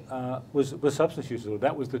substance use disorder.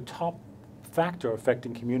 That was the top factor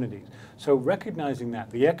affecting communities. So recognizing that,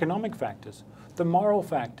 the economic factors, the moral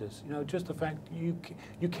factors, you know, just the fact you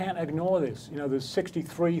can't ignore this. You know, there's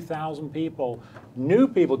 63,000 people, new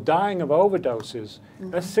people dying of overdoses.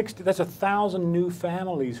 That's 1,000 new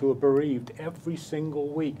families who are bereaved every single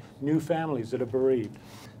week. New families that are bereaved.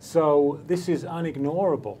 So this is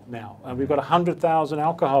unignorable now. We've got 100,000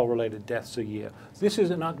 alcohol-related deaths a year. This is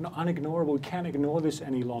unignorable. We can't ignore this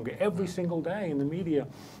any longer. Every single day in the media,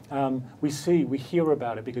 we hear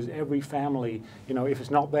about it, because every family, you know, if it's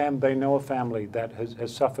not them, they know a family that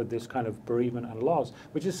has suffered this kind of bereavement and loss,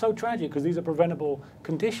 which is so tragic, because these are preventable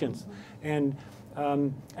conditions. And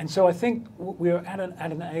And so I think we're at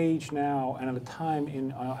an age now and at a time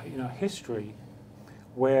in our history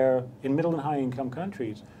where, in middle and high income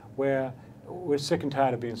countries, where we're sick and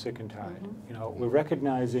tired of being sick and tired. You know, we're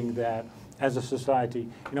recognizing that as a society,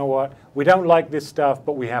 you know what, we don't like this stuff,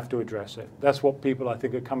 but we have to address it. That's what people, I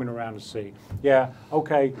think, are coming around to see. Yeah,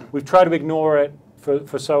 okay, we've tried to ignore it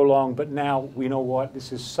for so long, but now we know what,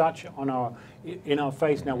 this is such in our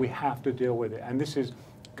face now, we have to deal with it. And this is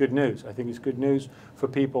good news. I think it's good news for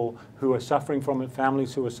people who are suffering from it,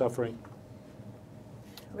 families who are suffering.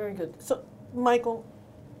 Very good. So, Michael,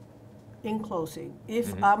 in closing,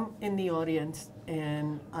 if I'm in the audience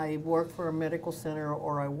and I work for a medical center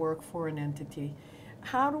or I work for an entity,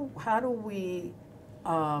 how do we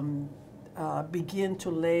begin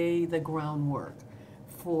to lay the groundwork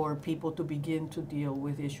for people to begin to deal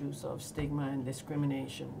with issues of stigma and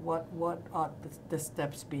discrimination? What ought the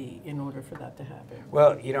steps be in order for that to happen?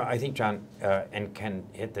 Well, you know, I think John and Ken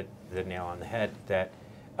hit the nail on the head, that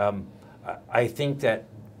I think that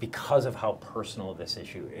because of how personal this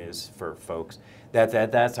issue is for folks,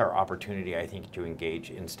 that's our opportunity, I think, to engage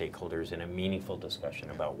in stakeholders in a meaningful discussion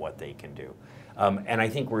about what they can do. And I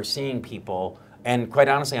think we're seeing people, and quite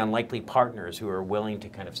honestly, unlikely partners who are willing to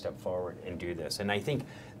kind of step forward and do this. And I think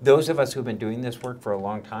those of us who've been doing this work for a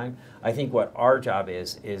long time, I think what our job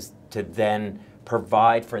is to then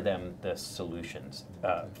provide for them the solutions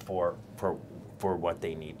for what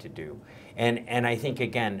they need to do. And I think,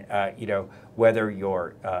 again, you know, whether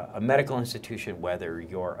you're a medical institution, whether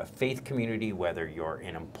you're a faith community, whether you're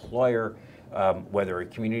an employer, whether a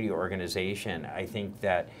community organization, I think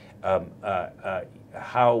that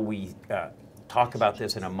how we talk about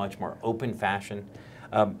this in a much more open fashion.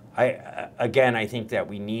 I think that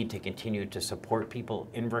we need to continue to support people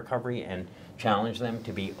in recovery and challenge them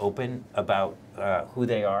to be open about who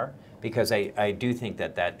they are, because I do think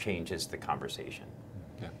that changes the conversation.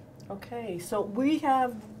 Yeah. Okay, so we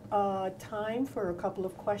have time for a couple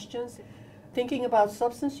of questions. Thinking about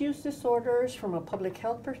substance use disorders from a public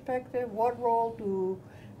health perspective, what role do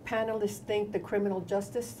panelists think the criminal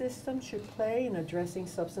justice system should play in addressing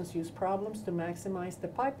substance use problems to maximize the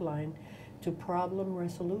pipeline to problem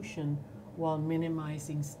resolution while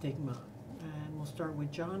minimizing stigma? And we'll start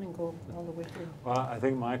with John and go all the way through. Well, I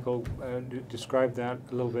think Michael described that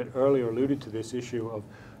a little bit earlier, alluded to this issue of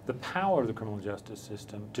the power of the criminal justice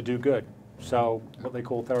system to do good. So what they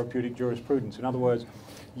call therapeutic jurisprudence. In other words,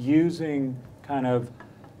 using kind of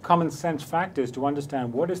common sense factors to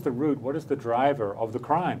understand what is the root, what is the driver of the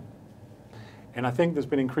crime. And I think there's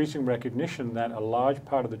been increasing recognition that a large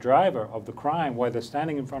part of the driver of the crime, why they're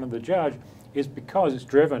standing in front of the judge, is because it's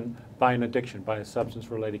driven by an addiction, by a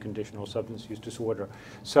substance-related condition or substance use disorder.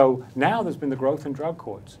 So now there's been the growth in drug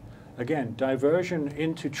courts. Again, diversion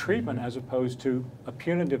into treatment as opposed to a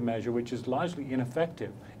punitive measure, which is largely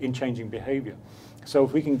ineffective in changing behavior. So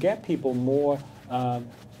if we can get people more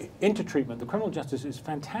into treatment, the criminal justice is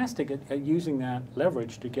fantastic at using that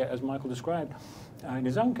leverage to get, as Michael described in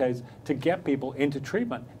his own case, to get people into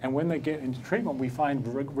treatment. And when they get into treatment, we find,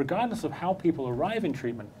 regardless of how people arrive in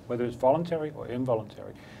treatment, whether it's voluntary or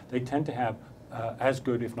involuntary, they tend to have as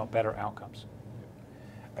good, if not better, outcomes.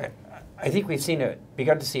 I think we've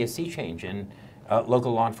begun to see a sea change in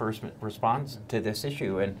local law enforcement response to this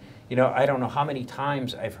issue. And, you know, I don't know how many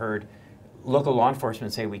times I've heard local law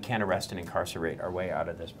enforcement say we can't arrest and incarcerate our way out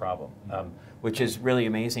of this problem, which is really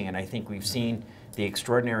amazing. And I think we've seen the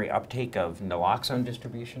extraordinary uptake of naloxone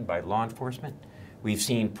distribution by law enforcement. We've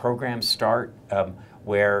seen programs start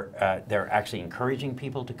where they're actually encouraging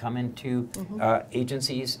people to come into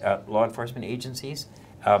agencies, law enforcement agencies,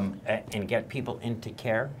 and get people into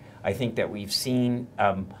care. I think that we've seen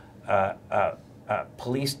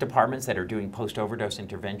police departments that are doing post-overdose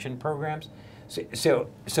intervention programs. So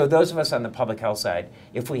those of us on the public health side,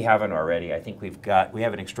 if we haven't already, I think we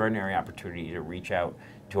have an extraordinary opportunity to reach out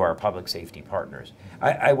to our public safety partners.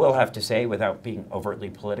 I will have to say, without being overtly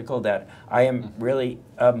political, that I am really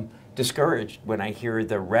discouraged when I hear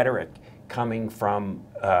the rhetoric coming from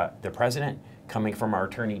the president, coming from our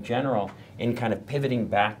attorney general, in kind of pivoting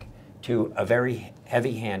back to a very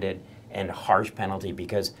heavy-handed and harsh penalty,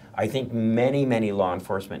 because I think many, many law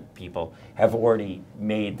enforcement people have already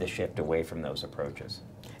made the shift away from those approaches.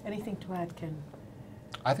 Anything to add, Ken?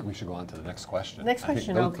 I think we should go on to the next question. Next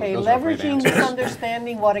question, okay. Those are great Leveraging answers. this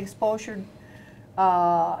understanding, what exposure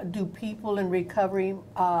do people in recovery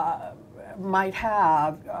might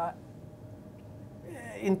have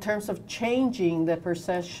in terms of changing the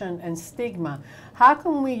perception and stigma? How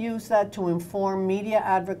can we use that to inform media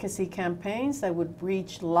advocacy campaigns that would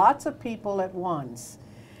reach lots of people at once?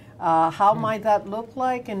 How might that look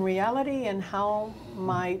like in reality, and how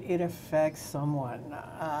might it affect someone?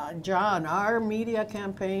 John, are media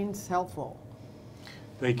campaigns helpful?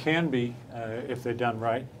 They can be if they're done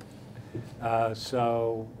right.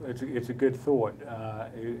 So it's a good thought.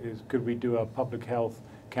 Could we do a public health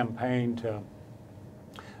campaign to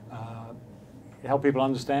help people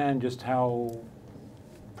understand just how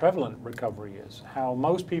prevalent recovery is, how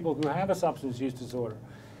most people who have a substance use disorder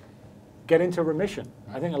get into remission.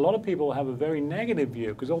 I think a lot of people have a very negative view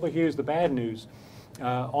because all they hear is the bad news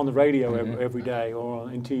on the radio every day or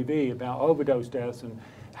in TV about overdose deaths and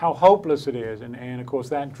how hopeless it is, and of course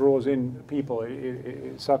that draws in people.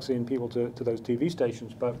 It sucks in people to those TV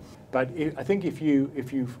stations. But I think if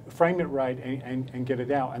you frame it right and get it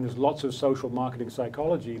out, and there's lots of social marketing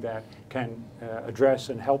psychology that can address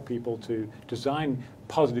and help people to design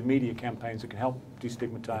positive media campaigns that can help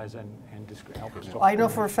destigmatize and help us. I know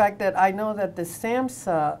for a fact that the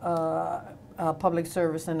SAMHSA public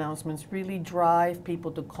service announcements really drive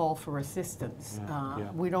people to call for assistance.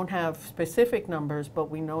 We don't have specific numbers, but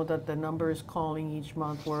we know that the numbers calling each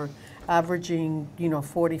month, we're averaging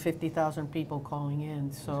 40, 50,000 people calling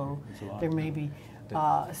in. So there may be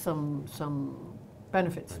some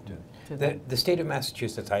benefits to that. The state of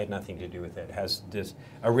Massachusetts, I had nothing to do with it, has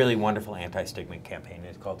a really wonderful anti-stigma campaign.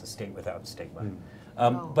 It's called the State Without Stigma.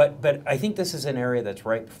 But I think this is an area that's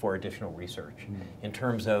ripe for additional research in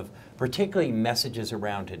terms of particularly messages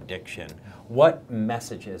around addiction. What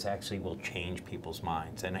messages actually will change people's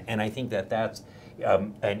minds? And I think that's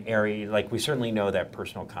an area, like we certainly know that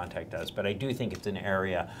personal contact does, but I do think it's an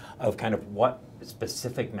area of kind of what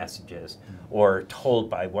specific messages or told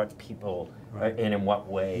by what people and in what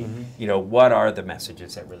way, what are the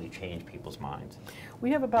messages that really change people's minds?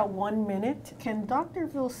 We have about 1 minute. Can Dr.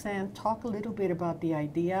 Vilsaint talk a little bit about the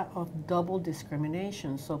idea of double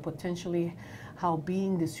discrimination? So potentially how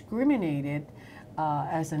being discriminated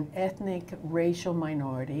as an ethnic, racial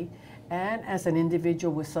minority and as an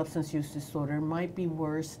individual with substance use disorder might be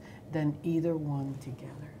worse than either one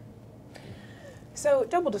together. So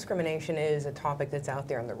double discrimination is a topic that's out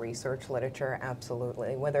there in the research literature,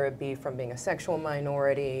 absolutely, whether it be from being a sexual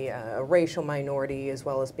minority, a racial minority, as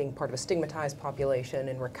well as being part of a stigmatized population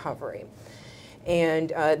in recovery. And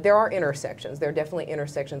there are intersections. There are definitely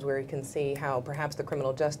intersections where you can see how perhaps the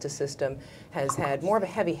criminal justice system has had more of a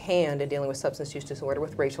heavy hand in dealing with substance use disorder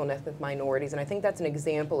with racial and ethnic minorities. And I think that's an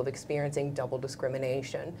example of experiencing double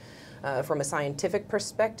discrimination. From a scientific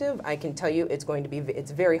perspective, I can tell you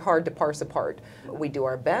it's very hard to parse apart. We do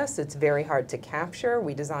our best. It's very hard to capture.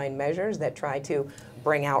 We design measures that try to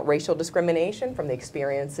bring out racial discrimination from the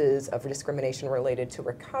experiences of discrimination related to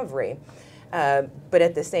recovery. But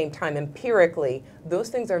at the same time, empirically, those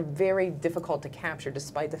things are very difficult to capture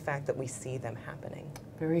despite the fact that we see them happening.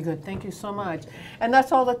 Very good. Thank you so much. And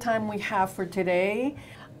that's all the time we have for today.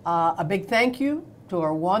 A big thank you to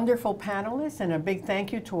our wonderful panelists, and a big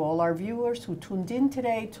thank you to all our viewers who tuned in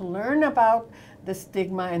today to learn about the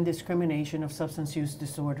stigma and discrimination of substance use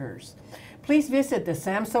disorders. Please visit the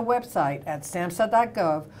SAMHSA website at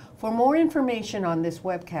samhsa.gov for more information on this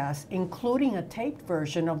webcast, including a taped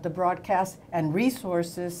version of the broadcast and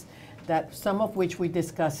resources, some of which we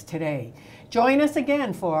discussed today. Join us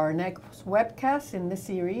again for our next webcast in the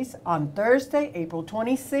series on Thursday, April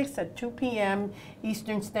 26th at 2 p.m.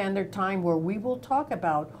 Eastern Standard Time, where we will talk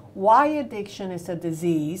about why addiction is a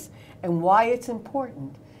disease and why it's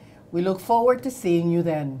important. We look forward to seeing you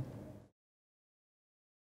then.